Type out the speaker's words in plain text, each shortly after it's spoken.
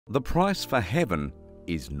The price for heaven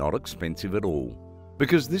is not expensive at all,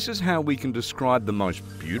 because this is how we can describe the most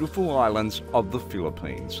beautiful islands of the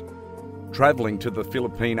Philippines. Travelling to the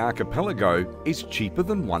Philippine archipelago is cheaper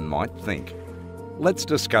than one might think. Let's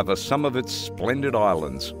discover some of its splendid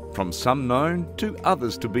islands, from some known to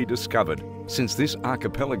others to be discovered, since this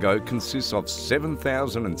archipelago consists of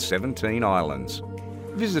 7,017 islands.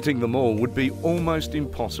 Visiting them all would be almost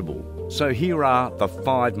impossible, so here are the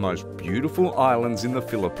 5 most beautiful islands in the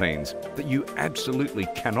Philippines that you absolutely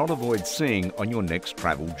cannot avoid seeing on your next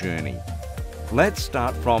travel journey. Let's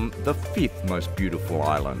start from the 5th most beautiful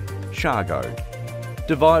island, Siargao.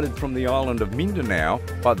 Divided from the island of Mindanao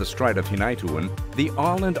by the Strait of Hinatuan, the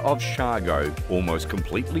island of Siargao, almost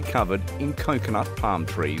completely covered in coconut palm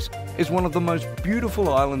trees, is one of the most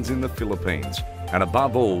beautiful islands in the Philippines, and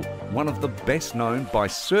above all, one of the best known by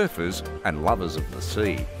surfers and lovers of the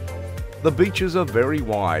sea. The beaches are very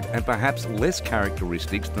wide and perhaps less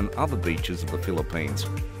characteristics than other beaches of the Philippines,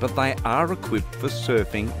 but they are equipped for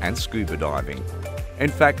surfing and scuba diving. In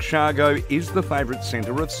fact, Siargao is the favourite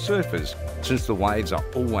centre of surfers, since the waves are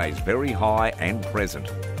always very high and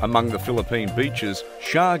present. Among the Philippine beaches,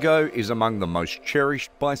 Siargao is among the most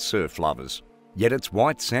cherished by surf lovers. Yet its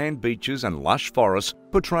white sand beaches and lush forests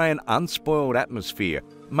portray an unspoiled atmosphere,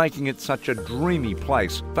 making it such a dreamy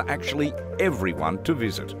place for actually everyone to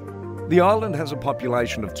visit. The island has a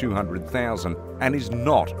population of 200,000 and is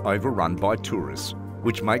not overrun by tourists,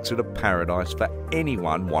 which makes it a paradise for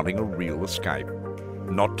anyone wanting a real escape.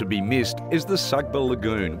 Not to be missed is the Sugba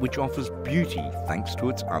Lagoon, which offers beauty thanks to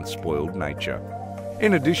its unspoiled nature.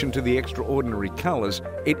 In addition to the extraordinary colours,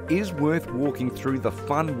 it is worth walking through the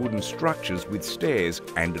fun wooden structures with stairs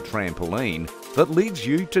and a trampoline that leads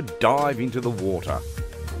you to dive into the water.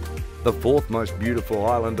 The 4th most beautiful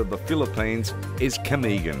island of the Philippines is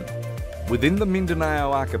Camigan. Within the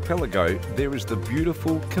Mindanao archipelago, there is the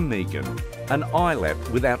beautiful Camigan, an islet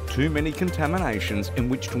without too many contaminations in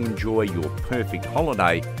which to enjoy your perfect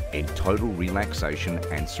holiday in total relaxation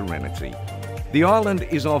and serenity. The island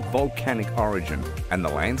is of volcanic origin, and the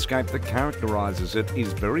landscape that characterises it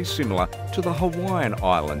is very similar to the Hawaiian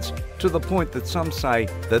Islands, to the point that some say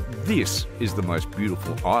that this is the most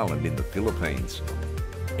beautiful island in the Philippines.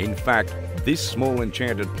 In fact, this small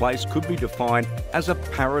enchanted place could be defined as a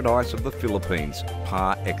paradise of the Philippines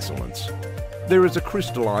par excellence. There is a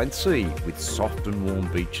crystalline sea with soft and warm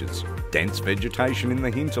beaches, dense vegetation in the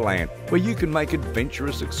hinterland where you can make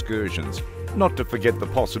adventurous excursions, not to forget the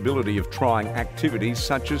possibility of trying activities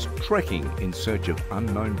such as trekking in search of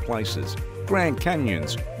unknown places, Grand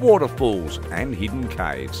Canyons, waterfalls and hidden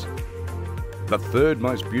caves. The 3rd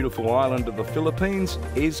most beautiful island of the Philippines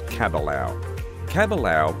is Caballao.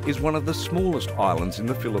 Caballao is one of the smallest islands in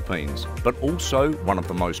the Philippines, but also one of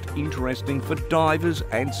the most interesting for divers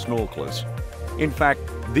and snorkelers. In fact,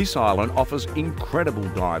 this island offers incredible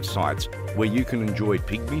dive sites where you can enjoy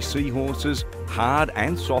pygmy seahorses, hard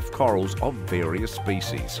and soft corals of various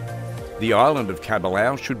species. The island of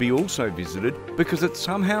Caballao should be also visited because it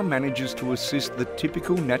somehow manages to assist the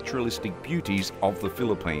typical naturalistic beauties of the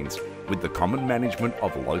Philippines with the common management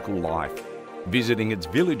of local life. Visiting its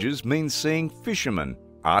villages means seeing fishermen,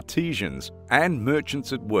 artisans and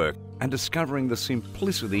merchants at work and discovering the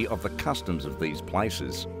simplicity of the customs of these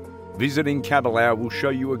places. Visiting Caballao will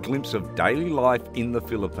show you a glimpse of daily life in the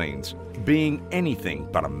Philippines, being anything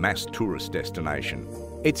but a mass tourist destination.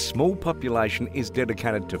 Its small population is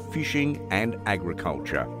dedicated to fishing and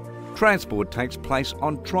agriculture. Transport takes place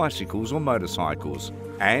on tricycles or motorcycles,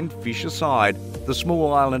 and fish aside, the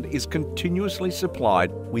small island is continuously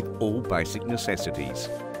supplied with all basic necessities.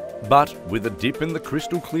 But with a dip in the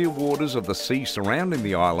crystal clear waters of the sea surrounding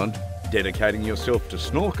the island, dedicating yourself to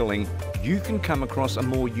snorkeling, you can come across a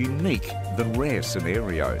more unique than rare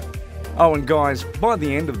scenario. Oh, and guys, by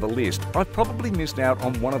the end of the list, I've probably missed out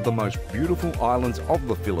on one of the most beautiful islands of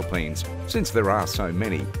the Philippines, since there are so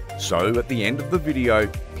many. So at the end of the video,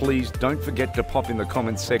 please don't forget to pop in the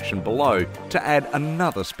comments section below to add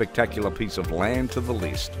another spectacular piece of land to the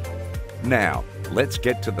list. Now, let's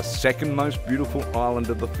get to the 2nd most beautiful island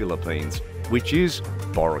of the Philippines, which is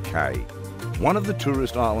Boracay. One of the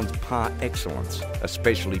tourist islands par excellence,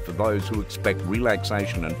 especially for those who expect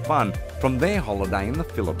relaxation and fun from their holiday in the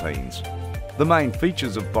Philippines. The main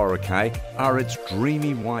features of Boracay are its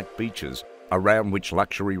dreamy white beaches, around which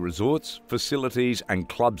luxury resorts, facilities and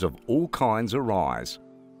clubs of all kinds arise.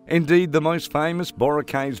 Indeed, the most famous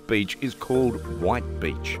Boracay's beach is called White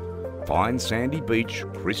Beach. Fine sandy beach,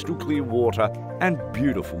 crystal clear water and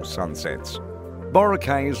beautiful sunsets.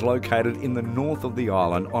 Boracay is located in the north of the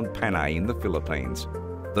island on Panay in the Philippines.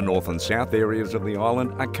 The north and south areas of the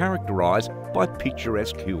island are characterised by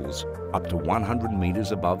picturesque hills, up to 100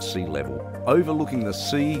 metres above sea level, overlooking the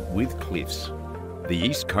sea with cliffs. The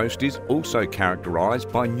east coast is also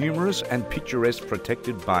characterised by numerous and picturesque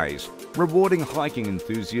protected bays, rewarding hiking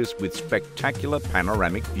enthusiasts with spectacular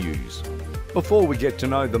panoramic views. Before we get to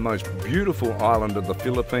know the most beautiful island of the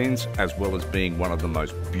Philippines, as well as being one of the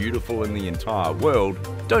most beautiful in the entire world,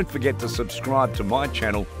 don't forget to subscribe to my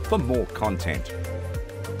channel for more content.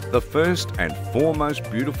 The first and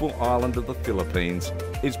foremost beautiful island of the Philippines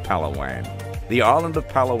is Palawan. The island of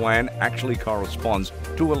Palawan actually corresponds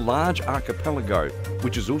to a large archipelago,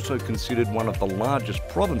 which is also considered one of the largest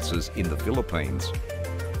provinces in the Philippines.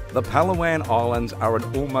 The Palawan Islands are an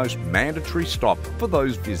almost mandatory stop for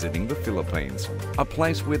those visiting the Philippines, a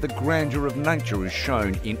place where the grandeur of nature is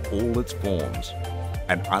shown in all its forms.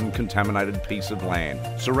 An uncontaminated piece of land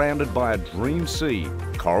surrounded by a dream sea,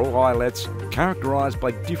 coral islets characterised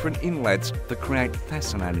by different inlets that create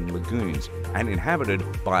fascinating lagoons, and inhabited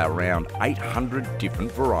by around 800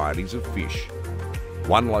 different varieties of fish.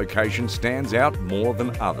 One location stands out more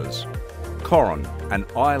than others. Coron, an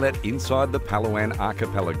islet inside the Palawan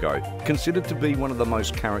archipelago, considered to be one of the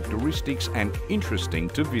most characteristics and interesting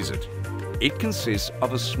to visit. It consists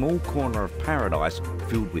of a small corner of paradise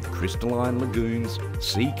filled with crystalline lagoons,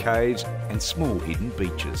 sea caves and small hidden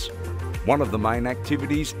beaches. One of the main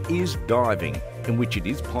activities is diving, in which it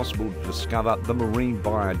is possible to discover the marine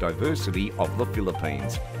biodiversity of the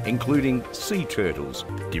Philippines, including sea turtles,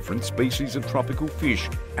 different species of tropical fish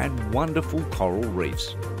and wonderful coral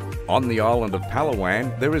reefs. On the island of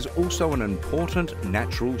Palawan, there is also an important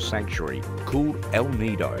natural sanctuary called El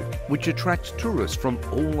Nido, which attracts tourists from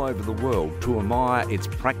all over the world to admire its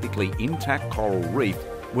practically intact coral reef,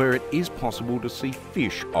 where it is possible to see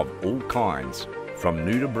fish of all kinds, from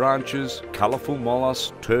nudibranchs, colourful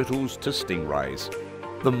mollusks, turtles to stingrays.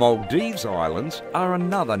 The Maldives Islands are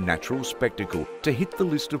another natural spectacle to hit the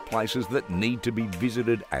list of places that need to be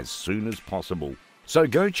visited as soon as possible. So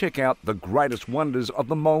go check out the greatest wonders of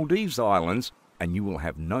the Maldives Islands and you will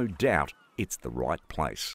have no doubt it's the right place.